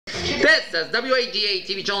This is WAGA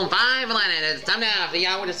TV channel 5 Atlanta, and it's time now for the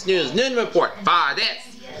Eyewitness News Noon Report for this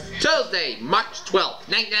Tuesday, March 12th,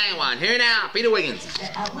 1991. Here now, Peter Wiggins.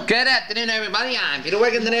 Good afternoon, everybody. I'm Peter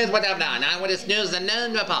Wiggins. The news what's up now. Eyewitness News and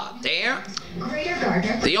Noon Report. There.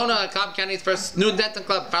 The owner of Cobb County's first nude dancing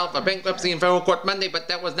club filed for bankruptcy in federal court Monday, but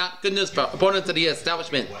that was not good news for opponents of the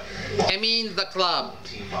establishment. It means the club,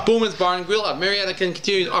 Boomer's Bar and Grill of Marietta, can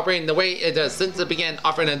continue operating the way it does since it began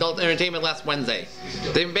offering adult entertainment last Wednesday.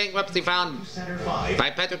 The bankruptcy filed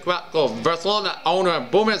by Patrick Verslow, the owner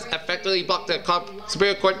of Boomer's, effectively blocked the Cobb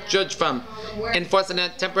Superior Court judge from enforcing a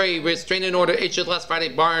temporary restraining order issued last Friday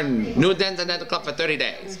barring nude dancing at the club for 30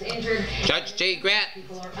 days. Judge J.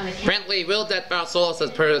 Brantley ruled that Verslow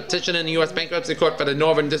petition in the U.S. Bankruptcy Court for the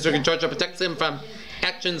Northern District of Georgia protects him from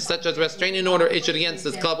actions such as restraining order issued against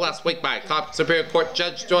his club last week by Cobb Superior Court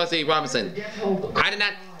Judge Dorothy Robinson. I do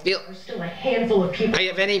not feel I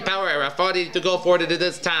have any power or authority to go forward at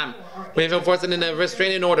this time. We have enforced in a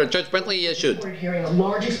restraining order Judge Brantley issued.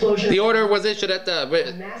 The order was issued at the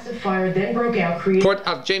court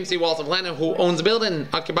of James C. Walls of Atlanta, who owns a building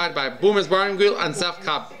occupied by Boomer's Bar and Grill on South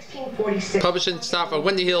Cobb Publishing south of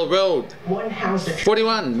Windy Hill Road.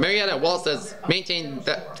 41 Marietta Walls has maintained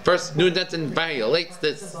that first nude dancing violates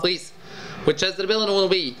this lease, which says the building will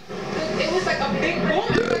be it was like a big boom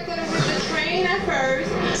like that. It was the train at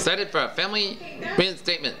first. cited for a family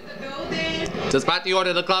reinstatement. Despite the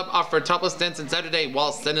order, the club offered topless dancing Saturday.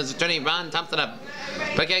 Walls sent his attorney Ron Thompson up.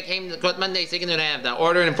 Buckeye came to court Monday seeking to have the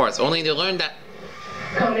order enforced, only to learn that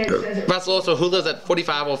Russell, also who lives at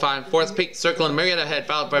 4505 Forest Peak Circle in Marietta, had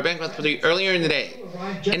filed for bankruptcy earlier in the day.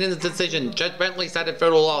 And in the decision, Judge Brantley cited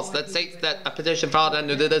federal laws that states that a petition filed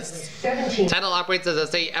under this title operates as a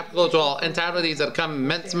state applicable to all entities at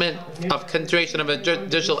commencement of continuation of a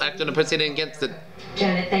judicial action or proceeding against it.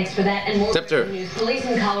 Janet, thanks for that. And more news. Police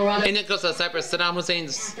in Colorado. In the coast of Cyprus, Saddam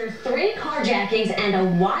Hussein's after 3 carjackings and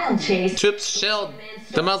a wild chase, troops shelled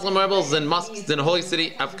the Muslim rebels in mosques in the holy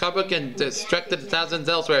city of Kabul and distracted thousands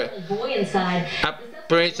elsewhere. boy inside.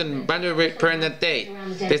 Operation Banner that day.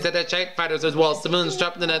 They said that child fighters as well as civilians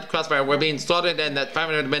trapped in that crossfire were being slaughtered and that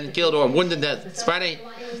 500 had been killed or wounded. This Friday,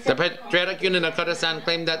 the Patriotic Union of Kurdistan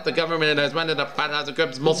claimed that the government has rounded up 5,000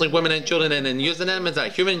 Kurds, mostly women and children, and using them as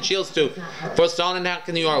human shields to forestall an attack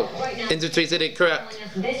in New York into Tree City, correct.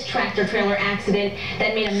 This tractor-trailer accident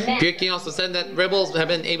that made a mess. Birkin also said that rebels have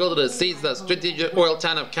been able to seize the strategic oil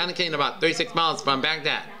town of Kanakin, about 36 miles from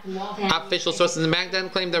Baghdad. Official sources in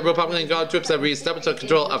Baghdad claimed that Republican Guard troops have reestablished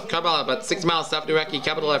control of Kabul, about 6 miles south of the Iraqi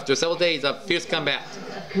capital, after several days of fierce combat.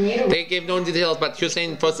 They gave no details, but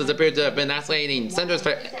Hussein forces appeared to have been isolating centers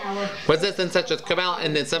for resistance such as Kabul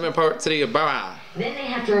and the southern part city of Bara. Then they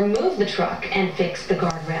have to remove the truck and fix the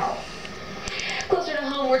guardrail. Closer to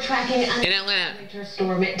home, we're tracking in Atlanta. Winter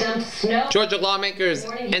storm. It dumped snow. Georgia lawmakers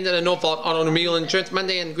ended a no-fault automobile insurance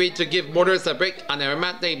Monday and agreed to give motorists a break on the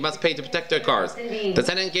amount they must pay to protect their cars. The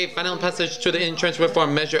Senate gave final passage to the insurance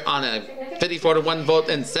reform measure on a 54-to-1 vote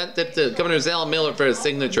and sent it to Governor Zell Miller for his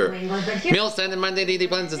signature. Miller said on Monday that he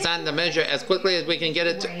plans to sign the measure as quickly as we can get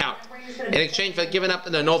it out. In exchange for giving up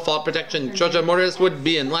the no-fault protection, Georgia motorists would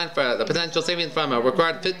be in line for the potential savings from a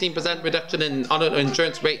required 15% reduction in auto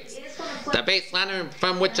insurance rates. The baseline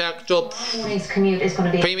from which actual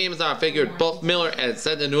premiums are figured. Both Miller, as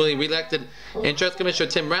said the newly re-elected Insurance Commissioner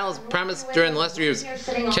Tim Riles, promised during last year's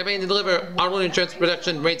campaign to deliver auto insurance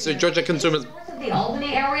reduction rates to Georgia consumers.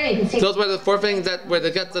 Those were the 4 things that were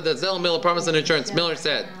the guts of the Zell Miller promise on insurance, Miller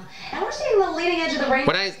said. And we're seeing the leading edge of the race.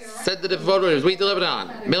 What I said to the voters, we delivered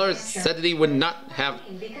on. Miller said that he would not have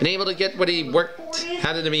been able to get what he worked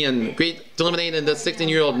hard to be and agreed to eliminate the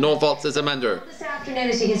 16-year-old no-fault system under. This afternoon,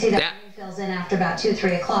 as you can see, that fills in after about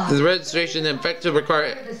 2-3 o'clock. The registration, in fact, to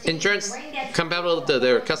require insurance compatible to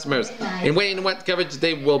their customers. In weighing what coverage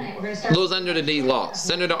they will lose under the new law.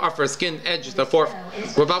 Senator Arthur Skin edged the 4th.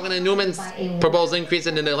 Republican and Newman's proposed increase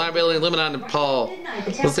in the liability limit on Paul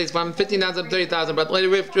will say from 15,000 to 30,000, but later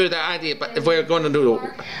withdrew the idea. But if we're going to do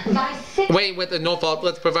away with the no fault,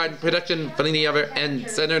 let's provide protection for the other. And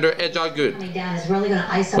Senator Edge argued, we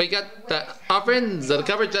got the offerings of the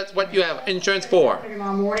coverage. That's what you have insurance for.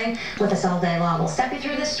 Tomorrow morning with us all day long. We'll step you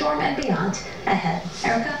through this storm and beyond ahead.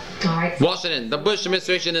 Erica? All right. Washington. The Bush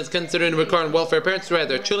administration is considering requiring welfare parents to have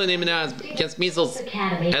their children immunized against measles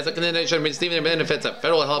as a condition receiving the benefits, a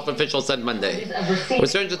federal health official said Monday.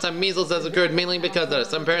 Resurgence of measles has occurred mainly because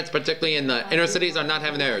some parents, particularly in the inner cities, are not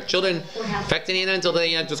having their children vaccinated until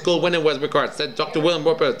they enter school when it was required, said Dr. William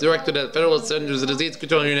Roper, director of the Federal Centers of Disease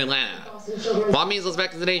Control in Atlanta. While measles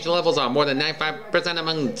vaccination levels are more than 95%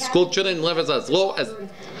 among school children, levels as low as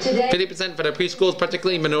 50% for the preschools,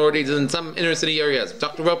 particularly minorities in some inner city areas.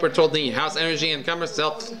 Dr. Roper told the House Energy and Commerce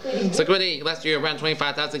Health Subcommittee last year around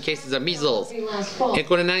 25,000 cases of measles,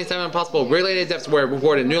 including 97 possible related deaths were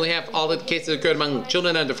reported. Nearly half all the cases occurred among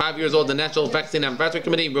children under 5 years old, the National Vaccine Advisory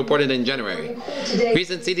Committee reported in January.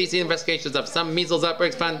 Recent CDC investigations of some measles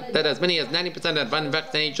outbreaks found that as many as 90% of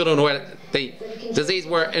unvaccinated children who had the disease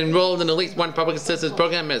were enrolled in at least one public assistance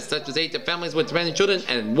program, such as aid to families with dependent children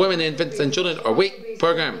and women, infants, and children or WAGA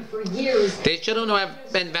program. The children who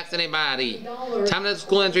have been vaccinated by the time of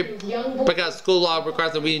school entry, because school law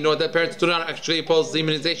requires that we know that parents do not actually oppose the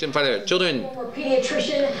immunization for their children.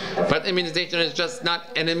 But immunization is just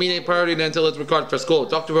not an immediate priority until it's required for school,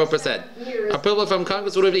 Dr. Roper said. Approval from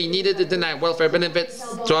Congress would be needed to deny welfare benefits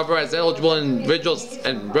to authorize eligible individuals,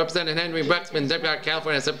 and Representative Henry Waxman, Democrat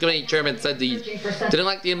California Subcommittee Chairman, said he didn't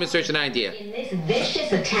like the administration idea.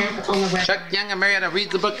 Chuck Young, a Marietta,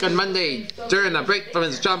 reads the book on Monday during a break from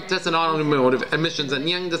his job test and automotive emissions, and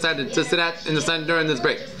Young decided to sit out in the sun during this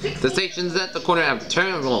break. The station's at the corner of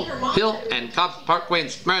Terminal Hill and Cobbs Parkway in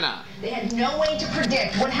Smyrna. They had no way to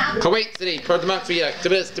predict what happened. Kuwait City pro-democracy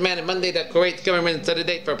activists demanded Monday that Kuwait's government set a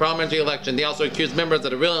date for a parliamentary election. They also accused members of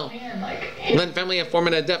the real Lynn family of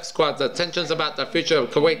forming a death squad. The tensions about the future of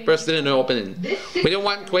Kuwait burst into the opening. We don't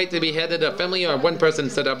want Kuwait to be headed a family or one person,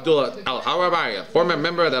 said Abdullah al-Hawabari, a former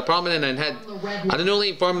member of the parliament and head of the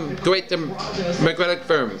newly formed Kuwait Democratic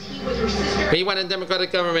firm. He wanted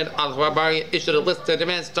Democratic government. Al-Hawabari issued a list of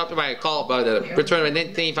demands stopped by a call by the return of the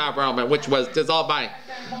 1985 parliament, which was dissolved by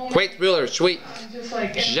Kuwait ruler Sheikh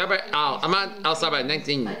Jabir al-Ahmad al-Sabah in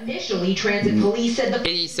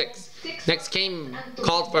 1986. Next came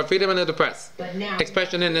called for freedom of the press,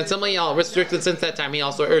 expression and assembly, all restricted since that time. He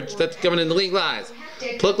also urged that the government legalize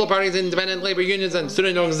political parties, independent labor unions, and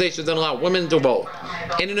student organizations and allow women to vote.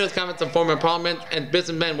 In the news conference, of former parliament and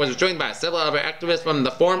businessmen was joined by several other activists from the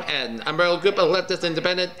Forum, an umbrella group of leftist,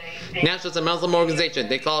 independent, nationalist, and Muslim organizations.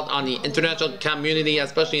 They called on the international community,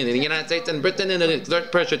 especially in the United States and Britain, to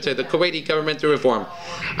exert pressure to the Kuwaiti government to reform.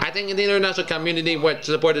 I think the international community, which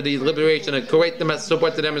supported the liberation of Kuwait, must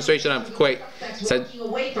support the demonstration of Kuwait, said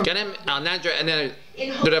Ghanem al-Najjar and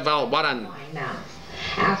Duraval Waran.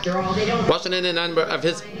 After all, they don't. Washington, a number of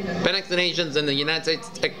Hispanic nations in the United States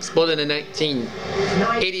exploded in the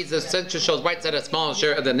 1980s. The census shows whites had a small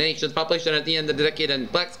share of the nation's population at the end of the decade,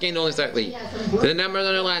 and blacks gained only slightly. The number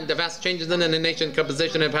underlined the vast changes in the nation's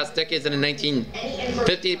composition in the past decades. In the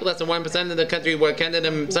 1950s, less than 1% of the country were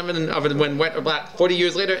candidate, and 7 of them when white or black. 40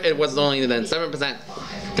 years later, it was only then 7%.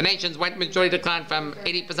 The nation's white majority declined from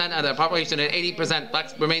 80% of the population to 80%.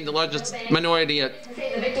 Blacks remained the largest minority at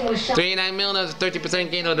 39 million, as 30%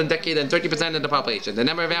 gain over the decade, and 30% of the population. The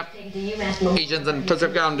number of Asians and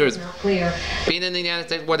Pacific Islanders being in the United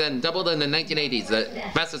States more than doubled in the 1980s. The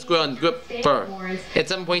fastest growing group for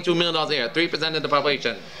it's 7.2 million a year, 3% of the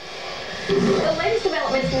population. The latest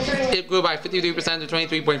developments concerning It grew by 53% to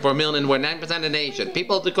 23.4 million and were 9% of the nation.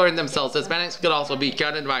 People declaring themselves Hispanics could also be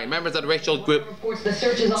counted by members of the racial group,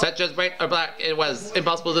 such as white or black. It was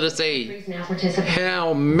impossible to say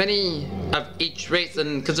how many of each race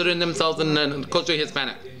and considering themselves in culturally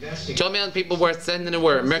Hispanic. 12 million people were said they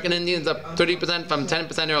were American Indians, up 30% from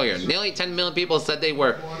 10% earlier. Nearly 10 million people said they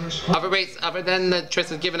were of a race other than the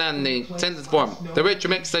choices given on the census form. The rich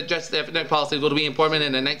mix suggests ethnic policies will be important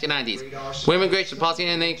in the 1990s. For immigration policy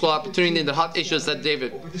and equal opportunity, the hot issues, said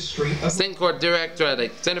David Sincourt, director at the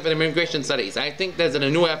Center for Immigration Studies. I think there's a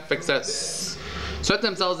new ethics that sort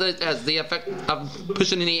themselves as the effect of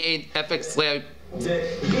pushing the aid ethics layout,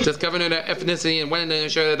 discovering their ethnicity and wanting to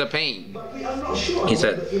ensure the pain. He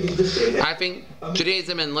said, I think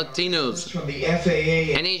Judaism and Latinos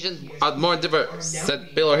and Asians are more diverse,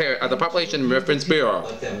 said Bill O'Hare at the Population Reference Bureau.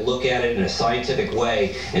 Let them look at it in a scientific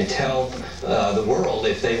way and tell the world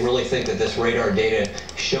if they really think that this radar data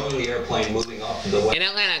showing the airplane moving off of the way. In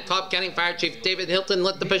Atlanta, Cobb County Fire Chief David Hilton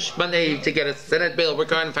lit the push Monday to get a Senate bill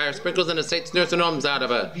regarding fire sprinklers in the state's nursing homes out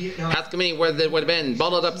of a House committee where they would have been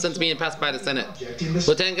bottled up since being passed by the Senate.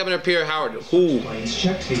 Lieutenant Governor Pierre Howard, who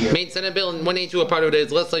made Senate Bill 182 a part of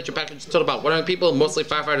his legislature package, told about 100 people, mostly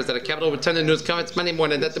firefighters, at a Capitol attended news conference Monday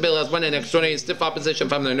morning that the bill has won an extraordinary stiff opposition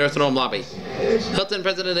from the nursing home lobby. Hilton,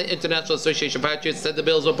 president of the International Association of Fire Chiefs, said the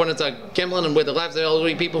bill's opponents are gambling with the lives of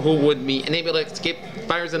elderly people who would be unable to escape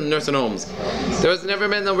fires in nursing homes. There has never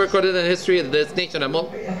been no recorded in the history of this nation a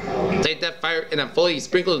multi-death fire in a fully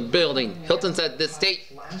sprinkled building. Hilton said this state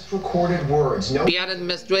Last recorded words. No. He hadn't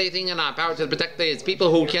missed anything in our power to protect these people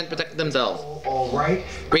who can't protect themselves. All right.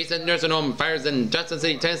 Recent nursing home fires in Johnson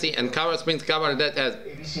City, Tennessee, and Colorado Springs, Colorado that has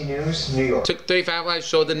ABC News, New York. took 35 lives,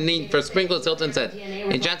 showed the need for sprinklers, Hilton said.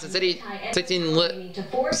 In Johnson City, 16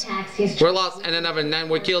 were lost and another 9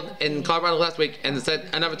 were killed in Colorado last week, and said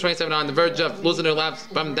another 27 are on the verge of losing their lives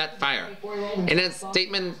from that fire. In a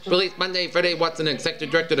statement released Monday, Freddie Watson, executive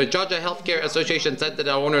director of the Georgia Healthcare Association, said that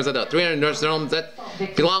the owners of the 300 nursing homes that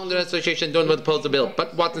belong to the association don't oppose the bill.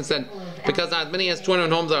 But Watson said, because as many as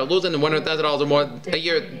 200 homes are losing $100,000 or more a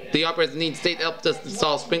year, the operators need state help to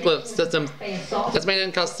install sprinkler systems.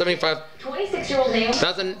 Estimated cost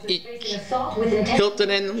 $75,000 each.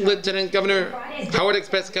 Hilton and Lieutenant Governor Howard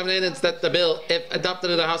expressed confidence that the bill, if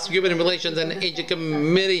adopted in the House Human Relations and Aging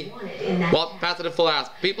Committee, will pass it a full house.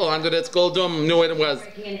 People under the school dome knew it was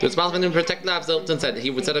responsible to protect lives, Hilton said.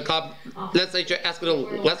 He would set a Cobb legislature asked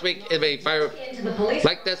last week if a fire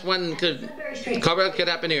like this one could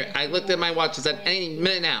happen here. I looked at my watch and said, any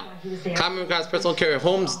minute now. Common across personal care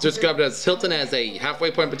homes described as Hilton as a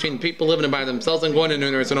halfway point between people living by themselves and going into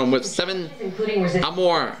a nursing home with 7 or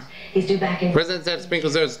more. Residents have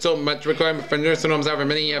sprinklers. There's so much requirement for nursing homes. However,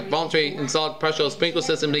 many have voluntarily installed partial sprinkler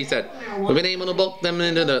systems, he said. We've been able to bulk them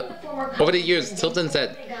over the years, Hilton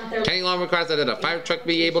said. County law requires that a fire truck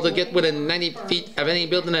be able to get within 90 feet of any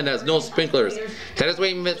building that has no sprinklers. That is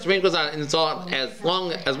why sprinklers are installed as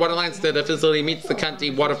long as water lines to the facility meets the county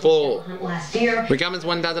water flow requirements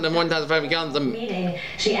 1,000 and 1,500 gallons a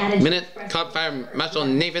minute. Cobb Fire Marshal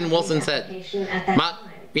Nathan Wilson said.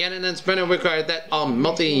 Rhiannon and Sprinter required that all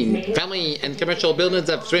multi-family and commercial buildings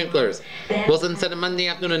have sprinklers. Wilson said on Monday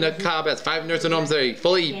afternoon that Cobb has 5 nursing homes that are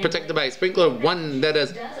fully protected by a sprinkler, 1 that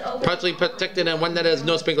is partially protected and 1 that has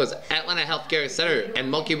no sprinklers. Atlanta Healthcare Center and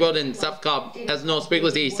Mulkey Road in South Cobb has no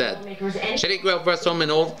sprinklers, he said. Shady Grove Rest Home in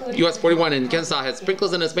Old US 41 in Kennesaw has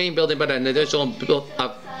sprinklers in its main building, but an additional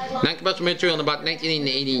non-commercial material in about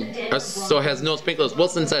 1980 or so has no sprinklers.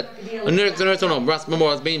 Wilson said a nursing home, Ross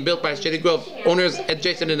Memorial, is being built by Shady Grove owners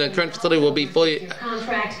adjacent to the current facility will be fully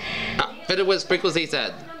fitted with sprinklers, he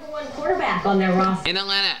said. In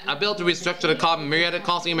Atlanta, a bill to restructure the Cobb Marietta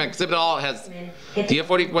Coliseum Exhibit Hall the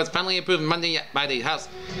authority was finally approved Monday by the House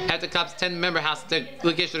after Cobb's 10-member House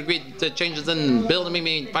delegation agreed to changes in the bill to be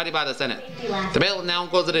made by the Senate. The bill now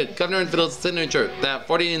goes to the governor and Fiddle's signature. The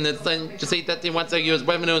authority in the state that they wants to use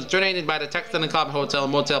revenues generated by the tax on the Cobb Hotel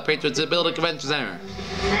and Motel patrons to build a convention center.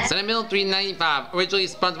 Senate Bill 395, originally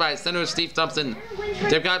sponsored by Senator Steve Thompson,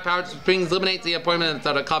 Democrat Power Springs eliminates the appointment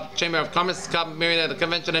of the Cobb Chamber of Commerce, Cobb Marietta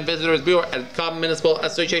Convention and Visitors Bureau, and Cobb Municipal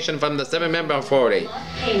Association from the 7-member authority.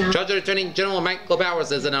 Georgia Attorney General Michael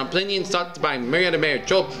Bowers is an opinion sought by Marietta Mayor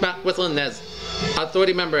Joe McWhistlen as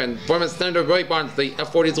authority member, and former Senator Roy Barnes, the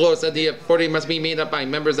authority's lawyer, said the authority must be made up by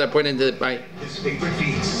members appointed by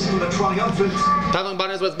public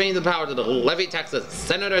bodies was made the power to levy taxes.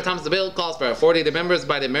 Senator Thomas' bill calls for authority to members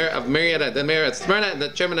by the mayor of Marietta, the mayor of Smyrna, and the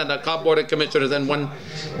chairman of the Cobb Board of Commissioners, and 1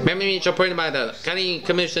 member each appointed by the County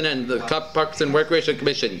Commission and the Cobb Parks and Recreation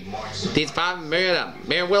Commission. These 5 Marietta,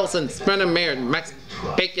 Mayor Wilson, Smyrna Mayor Max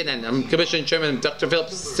Bacon, and Commission Chairman Dr.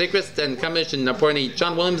 Phillips Sechrist, and Commission appointee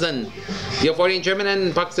John Williams, and the authority Chairman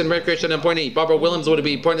and Parks and Recreation appointee Barbara Williams would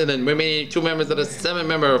be appointed, and remaining 2 members of the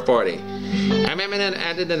 7-member authority. An amendment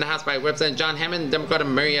added in the House by Representative John Hammond, Democrat of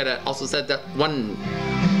Marietta, also said that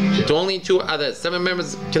only 2 other 7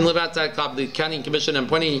 members can live outside Cobb, the County Commission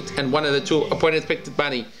appointee, and 1 of the 2 appointed picked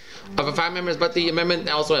body of the 5 members, but the amendment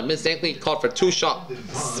also mistakenly called for 2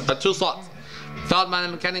 slots. Filed by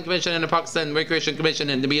the County Commission and the Parks and Recreation Commission,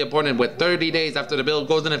 and to be appointed with 30 days after the bill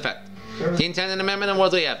goes in effect. The intended amendment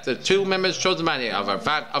was after 2 members chosen by the of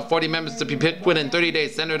 5 of 40 members to be picked within 30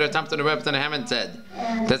 days. Senator Thompson and Representative Hammond said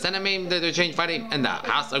the Senate made the change Friday, and the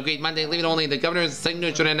House agreed Monday, leaving only the governor's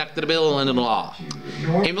signature to enact the bill into law.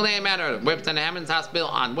 In related matter, Representative Hammond's House bill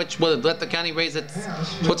on which would let the county raise its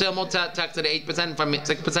hotel motel tax to 8% from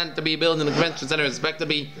 6% to be built in the convention center is expected to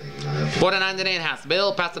be voted on today in House. The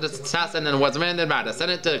bill passed the House and was amended by the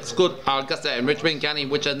Senate to exclude Augusta and Richmond County,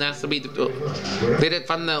 which has to be deleted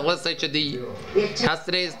from the legislature. The House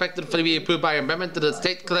today is expected to be approved by amendment to the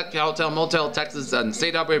state collect hotel motel taxes and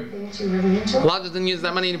state operated lodges and use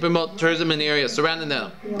that money to promote tourism in the area surrounding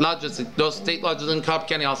the lodges. Those state lodges in Cobb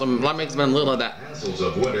County also lawmakers been little of that. Castles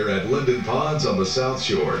of winter at Linden Ponds on the South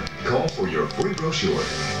Shore. Call for your free brochure.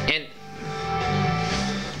 And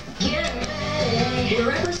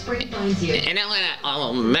Wherever spring finds you. in Atlanta,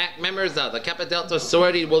 all MAC members of the Kappa Delta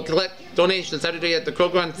sorority will collect donation Saturday at the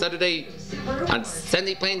Kroger on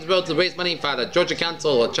Sandy Plains Road to raise money for the Georgia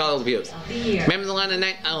Council of Child Abuse. Members of the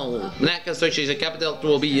Monaca Association Capital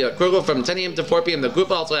will be Kroger from 10 a.m. to 4 p.m. The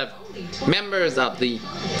group also have members of the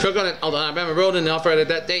Kroger on Alabama Road and offer at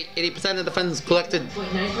that date 80% of the funds collected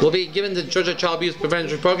will be given to Georgia Child Abuse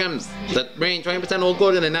Prevention Programs. That range 20% will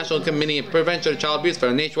go to the National Committee of Prevention of Child Abuse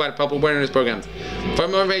for nationwide public awareness programs. For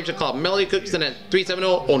more information, call Melody Cookson at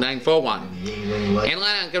 370-0941. In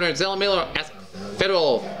Atlanta, Governor Zell Miller asked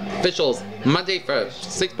federal officials Monday for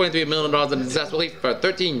 $6.3 million in disaster relief for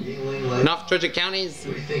 13 North Georgia counties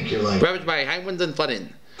ravaged by high winds and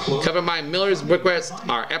flooding. Covered by Miller's request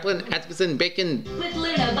are Appleton, Atkinson, Bacon, With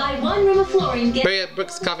Luna, buy 1 room of flooring, get Barrier,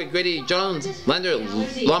 Brooks, Coffee, Grady, Jones, Lander,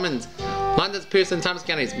 Lawmans, London's, Pearson, Thomas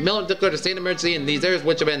counties. Miller declared a state of emergency in these areas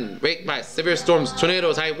which have been raked by severe storms,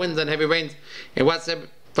 tornadoes, high winds, and heavy rains, and widespread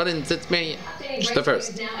flooding since May the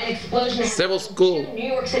 1st. Several school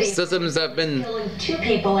systems have been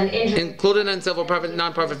included in several private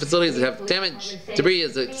non-profit facilities that have damaged debris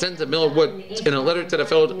as it sent to Miller Wood in a letter to the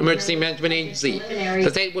Federal Emergency Management Agency. The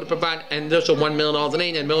state would provide an initial $1 million in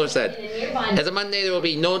aid, and Miller said, as of Monday, there will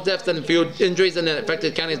be no deaths and few injuries in the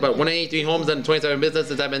affected counties, but 183 homes and 27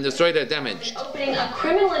 businesses have been destroyed or damaged. opening a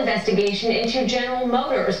criminal investigation into General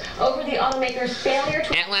Motors over the automaker's failure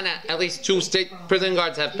to... Atlanta, at least 2 state prison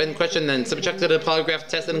guards have been questioned and subjected to a polygraph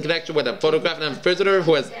test in connection with a photograph of a prisoner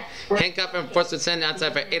who was handcuffed and forced to stand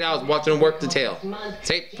outside for 8 hours watching work detail.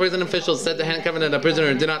 State prison officials said the handcuffing of the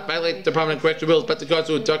prisoner did not violate Department of Correctional rules, but the guards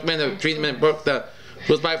who documented the treatment broke the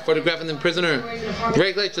rules by photographing the prisoner. The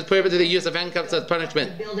regulations prohibited the use of handcuffs as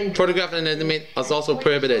punishment. Photographing an inmate is also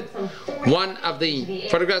prohibited. One of the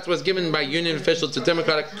photographs was given by union officials to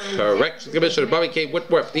Democratic Corrections Commissioner Bobby K.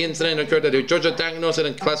 Whitworth. The incident occurred at the Georgia Diagnosis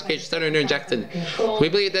and Classification Center near Jackson. We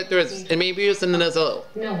believe that there is inmate abuse and there's a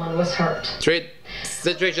No one was hurt. trade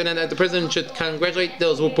situation and that the prison should congratulate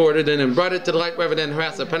those who reported it and brought it to the light rather than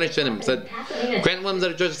harass or punish them, said Grant Williams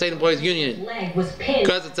of the Georgia State Employees Union. Leg was pinned.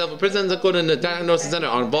 Because itself, prisons including the Diagnosis Center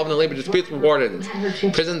are involved in labor disputes with wardens.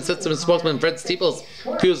 Prison system spokesman Fred Steeples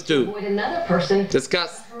refused to With another person.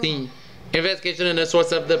 discuss the investigation and the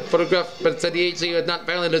source of the photograph, but said the agency had not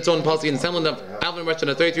violated its own policy in settlement of Alvin Russian,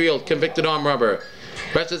 a 33-year-old convicted armed robber.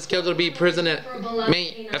 Rush is scheduled to be in prison at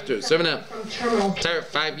May after serving a entire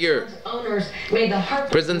 5 years. Owners made the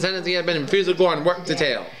heart. Prison sentence he had been refused to go on work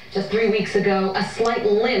detail. Just 3 weeks ago, a slight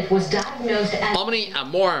limp was diagnosed as Albany,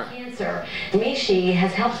 more cancer. Mishi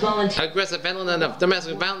has helped volunteer. aggressive handling of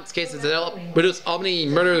domestic violence cases that helped reduce Albany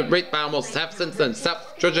murder rate by almost half since the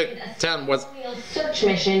South Georgia town was Search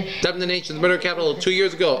mission. dubbed the nation's murder capital 2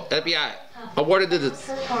 years ago. FBI awarded its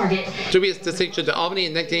Target. dubious distinction to Albany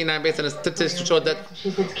in 1989 based on a statistic showed that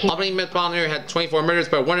Albany metropolitan area had 24 murders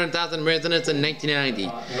per 100,000 residents in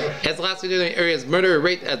 1990. As the last year, the area's murder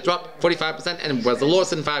rate has dropped 45% and was the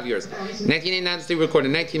lowest in 5 years. 1989, the state recorded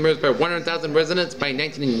 19 murders per 100,000 residents. By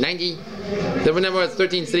 1990, the number was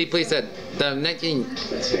 13. City police said the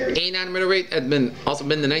 1989 murder rate had also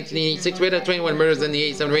been the 1986 rate of 21 murders and the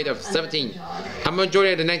 87 rate of 17. A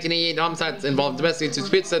majority of the 1988 homicides involved domestic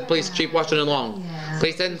disputes, said Police Chief Washington Long.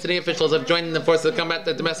 Police and city officials have joined in the force to combat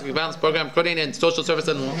the domestic violence program, coordinating social service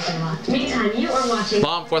and Meantime, you are watching.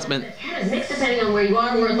 law enforcement. Kind of mixed depending on where you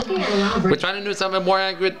are. We're looking at a lot of. We're trying to do something more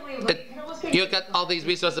accurate. You got all these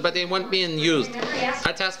resources, but they weren't being used.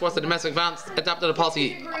 Our task force of domestic violence adopted a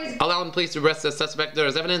policy allowing police to arrest the suspect. There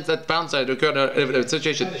is evidence that violence had occurred in a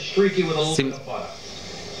situation. Streaky with a little bit of butter.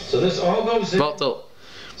 So this all goes in. Volatile.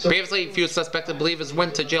 Previously, few suspected believers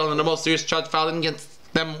went to jail, and the most serious charge filed against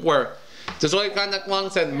them were disorderly conduct. Long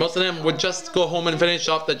said most of them would just go home and finish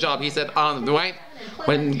off the job. He said the wife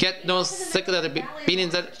would get no sick of the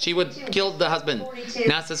beatings that she would kill the husband.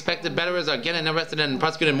 Now suspected batterers are getting arrested and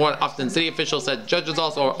prosecuted more often. City officials said judges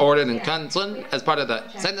also ordered in counseling as part of the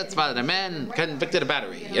sentence for the man convicted of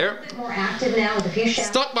battery. Here. More active now with a few shots.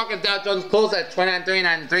 Stock market Dow Jones closed at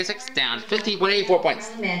 29,3936, down 50.84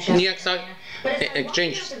 points. New York Stock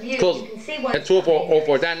Exchange closed at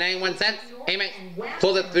 204.04, down 91 cents. AMEX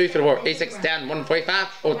closed at 344.86, down 145.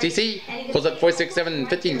 OTC closed at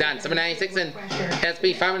 467.15, down 796. And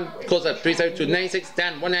SP 500 closed at 372.96,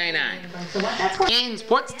 down 199. In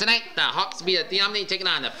sports tonight, the Hawks will be at the Omni taking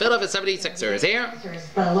on the Philadelphia 76ers. Here.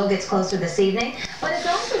 The low gets closer this evening, but it's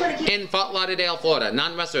also going to keep. In Fort Lauderdale, Florida,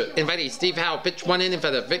 non-wrestler invitee Steve Howe pitched one inning for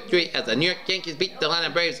the victory as the New York Yankees beat the Atlanta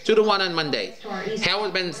Braves 2-1 on Monday. Howe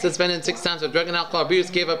has been suspended 6 times for of drug and alcohol abuse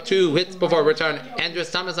gave up 2 hits before return Andrew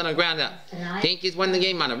Thomas on a groundup. The Yankees won the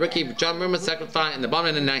game on a rookie John Murmur sacrifice in the bottom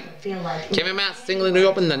of the ninth. Kevin Mass singled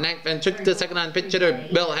reopened the ninth and took the second on pitch hitter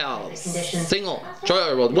Bill Hell. Single.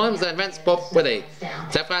 Troy Williams advanced both with a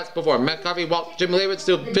sacrifice before McCarvey walked Jim Lewis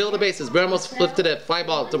to fill the bases. Ramos lifted a fly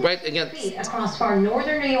ball to right against across far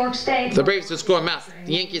northern New York State. the Braves to score Mass.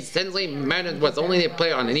 The Yankees' Hensley Mariners was only a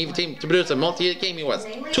player on an even team to produce a multi-hit game. He was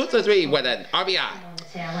 2-3 with an RBI.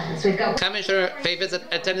 So we've got Commissioner Fay Visit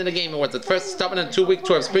attended the game and was the first stop in a 2-week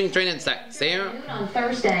tour of spring training sets. There. on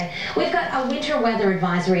Thursday. We've got a winter weather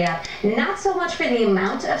advisory up. Not so much for the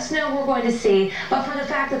amount of snow we're going to see, but for the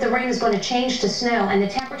fact that the rain is going to change to snow and the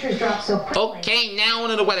temperatures drop so quickly. Okay, now on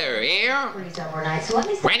to the weather. Here. Overnight. So let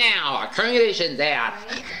me Right now, our current conditions at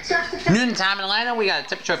noontime in Atlanta. We got a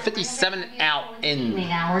temperature of 57 out in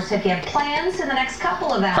hours. If you have plans in the next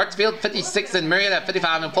couple of hours. Hartsfield, 56 in Marietta,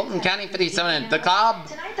 55 in Fulton County, 57 in DeKalb,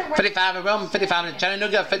 55 in Rome, 55 in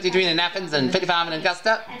Chattanooga, 53 in Athens, and 55 in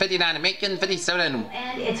Augusta, 59 in Macon, 57 in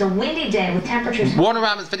And it's a windy day with temperatures. Warner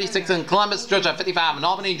Robins, 56 in Columbus, Georgia, 55 in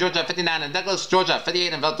Albany, Georgia, 59 in Douglas, Georgia,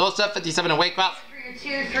 58 in Valdosta, 57 in Waycross,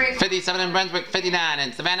 57 in Brunswick, 59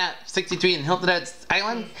 in Savannah, 63 in Hilton Head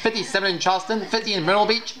Island, 57 in Charleston, 50 in Myrtle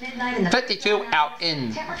Beach, 52 out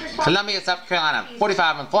in Columbia, South Carolina,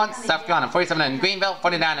 45 in Florence, South Carolina, 47 in Greenville,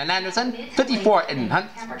 49 in Anderson, 54 in Hunt,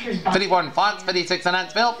 54 in Florence, 56 in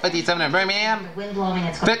Huntsville, 57 in Birmingham,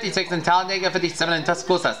 56 in Talladega, 57 in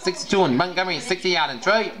Tuscaloosa, 62 in Montgomery, 60 out in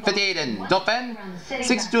Troy, 58 in Dauphin,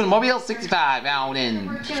 62 in Mobile, 65 out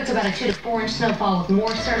in It's about a 2 to 4 inch snowfall with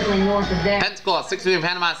more certainly north of there. Pensacola, 63 in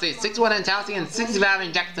Panama City, 61 in Tallahassee, and 65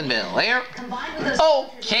 in Jacksonville. Here. Combined with those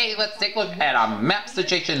Okay, let's take a look at our map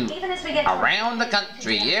situation even as we get around the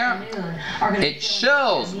country here. It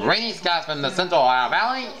shows rainy skies from the Central Ohio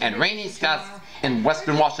Valley and rainy skies in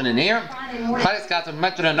western Washington here. Cloudy skies from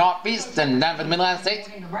much of the northeast and down for the Midland states.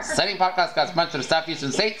 Sunny partly skies from much of the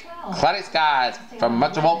southeastern states. Cloudy skies from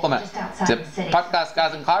much of Oklahoma to partly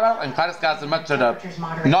skies in Colorado, and cloudy skies in much of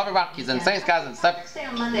the northern Rockies, and sunny skies in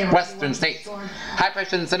southwestern states. High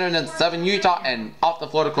pressure centered in southern Utah and off the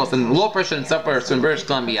Florida coast, and low pressure in southwestern British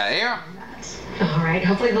Columbia here. All right,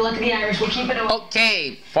 hopefully the luck of the Irish will keep it away.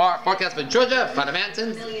 Okay, forecast for Georgia, for the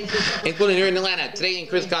mountains, including here in Atlanta. Today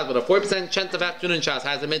increased clouds with a 40% chance of afternoon showers,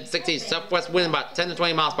 highs in the mid-60s, southwest wind about 10 to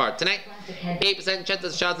 20 miles per hour. Tonight, 8% chance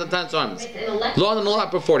of showers and thunderstorms, low in the low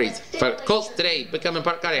upper 40s. For the coast today, becoming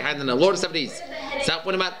part cloudy, highs in the lower 70s, south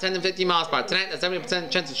wind about 10 to 15 miles per hour. Tonight, a 70%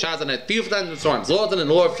 chance of showers and a few thunderstorms, lows in the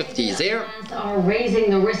lower 50s. Here, Are raising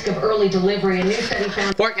the risk of early delivery. A new study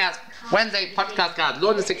found forecast. Wednesday, podcast skies,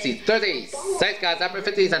 low in the 60s. Thursday, sunny skies, upper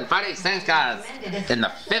 50s, and Friday, sunny skies in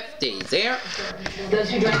the 50s. Here. those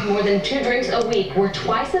who drank more than 2 drinks a week were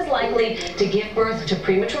twice as likely to give birth to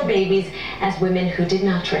premature babies as women who did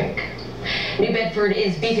not drink. New Bedford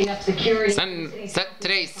is beefing up security. Set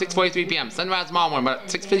today, 6:43 p.m. Sunrise tomorrow morning, about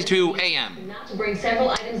 6:52 a.m. Not to bring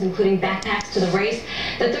several items, including backpacks, to the race.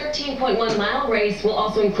 The 13.1-mile race will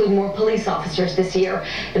also include more police officers this year.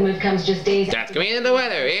 The move comes just days That's after coming into the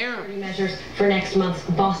weather here. measures for next month's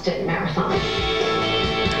Boston Marathon.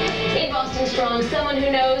 In Boston Strong, someone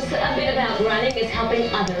who knows a bit about running is helping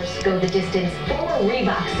others go the distance. Former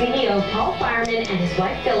Reebok CEO Paul Fireman and his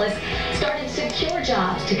wife Phyllis started Secure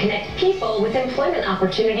Jobs to connect people with employment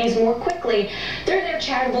opportunities more quickly. Through their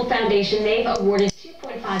charitable foundation, they've awarded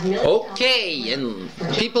 $2.5 million. Okay, and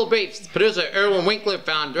People Briefs, producer Erwin Winkler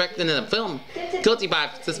found directing in the film guilty by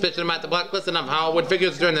suspicion about the blacklisting of Hollywood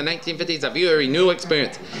figures during the 1950s, a very new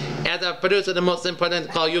experience. As a producer, the most important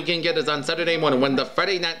call you can get is on Saturday morning when the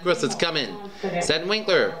Friday night grosses come in, said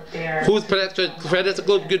Winkler, whose production credits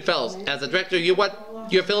include Goodfellas. As a director, you want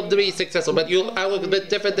your film to be successful, but you outlook a bit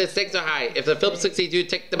different. The stakes are high. If the film succeeds, you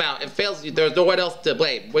take them out. If it fails, there's no one else to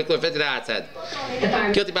blame. Winkler 59 said.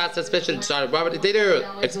 Guilty by suspicion starred Robert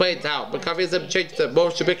Dieter explains how McCarthy has changed the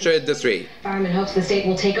motion picture industry. Fireman hopes the state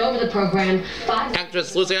will take over the program.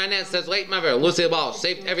 Actress Lucy Arnaz says late mother Lucille Ball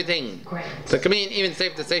saved everything. The comedian even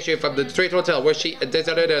saved the station from the Detroit hotel where she and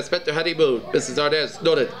Desiree spent their honeymoon. Mrs. Arnaz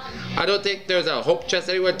noted, "I don't think there's a hope chest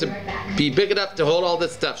anywhere to be big enough to hold all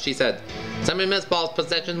this stuff," she said. Some of Miss Ball's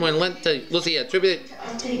possessions when lent to Lucy attributed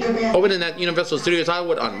opening at Universal Studios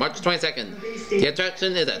Hollywood on March 22nd. The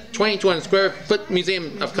attraction is a 2,200 square foot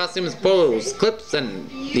museum of costumes, photos, clips, and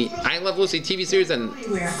the I Love Lucy TV series and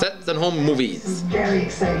sets and home movies. Very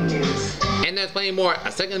exciting news. And there's plenty more.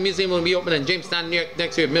 A second museum will be open in Jamestown, New York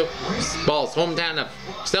next year, Miss Ball's hometown of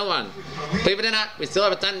Stellon. Believe it or not, we still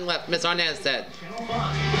have a ton left, Miss Arnaz said.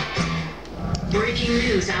 Breaking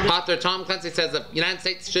news out of Author Tom Clancy says the United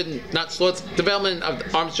States should not slow its development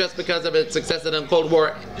of arms just because of its success in the Cold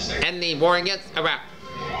War and the war against Iraq.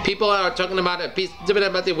 People are talking about a piece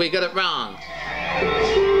but we got it wrong.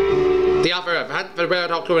 The offer of Hunt for the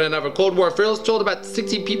Red Hawk and another Cold War thrills told about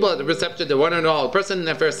 60 people at the reception to one and all person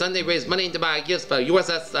and for Sunday raised money to buy gifts for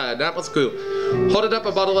USS Annapolis crew. Holding up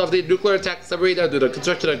a bottle of the nuclear attack submarine to the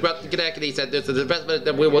construction of Great Connecticut, he said, "This is an investment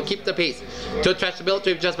that we will keep the peace. Don't trash the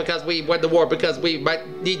military just because we won the war, because we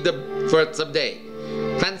might need them for it someday."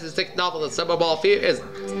 Clancy's sixth novel, The Summer Ball Fear, is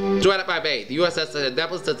directed by Bay. The USS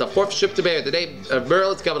Annapolis is the fourth ship to bear the name of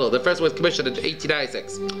Maryland's capital. The first was commissioned in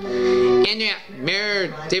 1896. Andrea,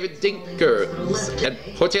 Mayor David Dinkers, and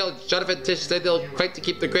Hotel Jonathan Tish said they'll fight to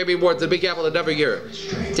keep the Grammy Awards in the Big Apple another year.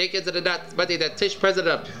 Take into the nuts Monday that Tish,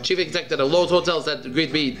 president of Chief Executive of Lowe's Hotels, had agreed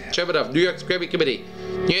to be chairman of New York's Grammy Committee.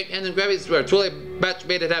 New York and the Grammys were truly a match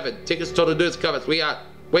made in heaven. Tickets told the news comments, "We are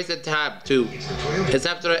wasted time too." It's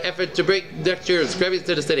after an effort to bring next year's Grammys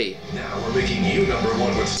to the city. Now we're making you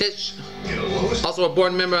 #1 with Tish, also a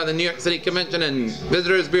board member of the New York City Convention and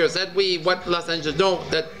Visitors Bureau, said, "We want Los Angeles know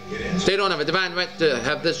that they don't have a divine right to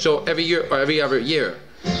have this show every year or every other year."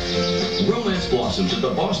 Romance blossoms at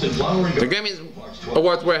the Boston Flower and The Grammys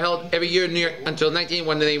Awards were held every year in New York until 19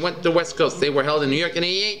 when they went to the West Coast. They were held in New York in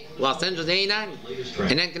 88, Los Angeles in 89,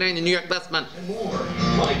 and 99 in New York last month.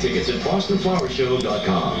 Buy tickets at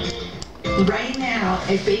bostonflowershow.com. Right now,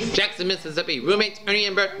 at base Jackson, Mississippi. Roommates Ernie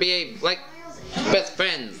and Bert behave like best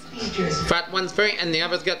friends. Fat one's furry and the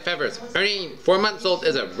other's got feathers. Ernie, 4 months old,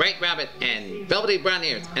 is a white rabbit and velvety brown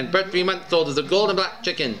hairs, and Bert, 3 months old, is a golden black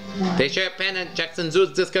chicken. They share a pen at Jackson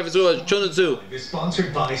Zoo's Discovery Zoo or Children's Zoo. Is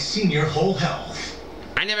sponsored by Senior Whole Health.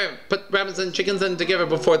 I never put rabbits and chickens in together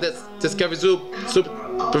before this Discovery Zoo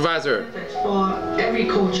supervisor. for every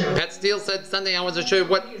culture. Pat Steele said Sunday I wasn't sure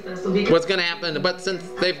what was going to happen, but since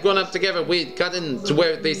they've grown up together, we got into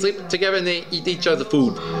where they sleep together and they eat each other's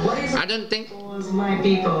food. I don't think My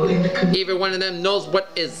people in the community. either one of them knows what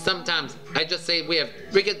is sometimes. I just say we have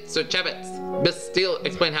Wiggins or Chabbits. Miss Steele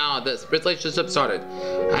explained how this relationship started.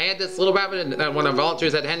 I had this little rabbit and one of the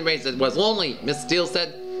volunteers at hen raised it was lonely, Miss Steele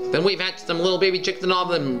said. Then we've hatched some little baby chicks and all of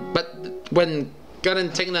them, but when got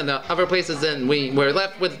and taken them to other places and we were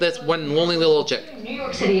left with this one lonely little chick. New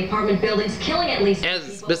York City apartment buildings killing at least.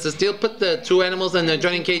 As Mrs. Steele put the 2 animals in the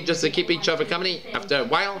adjoining cage just to keep each other company, after a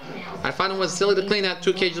while, I found it was silly to clean out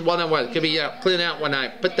 2 cages one on one. It could be cleaned out when I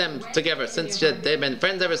put them together, since they've been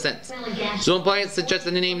friends ever since. So employees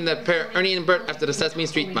suggested the name the pair Ernie and Bert after the Sesame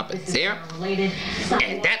Street Muppets. Here.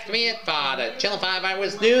 And that's me it for the Channel 5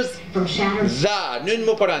 Eyewitness News. From Shattered. The noon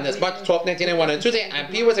report on this March 12, 1991 on Tuesday.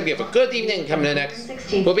 I'm P. What's up? You have a good evening. Coming in next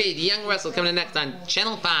will be The Young Wrestler coming in next on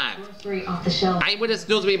Channel 5. 3 off the shelf. Eyewitness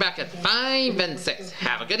News will be back at 5 and 6.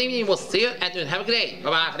 Have a good evening. We'll see you at noon. Have a good day.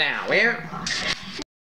 Bye-bye for now. Where?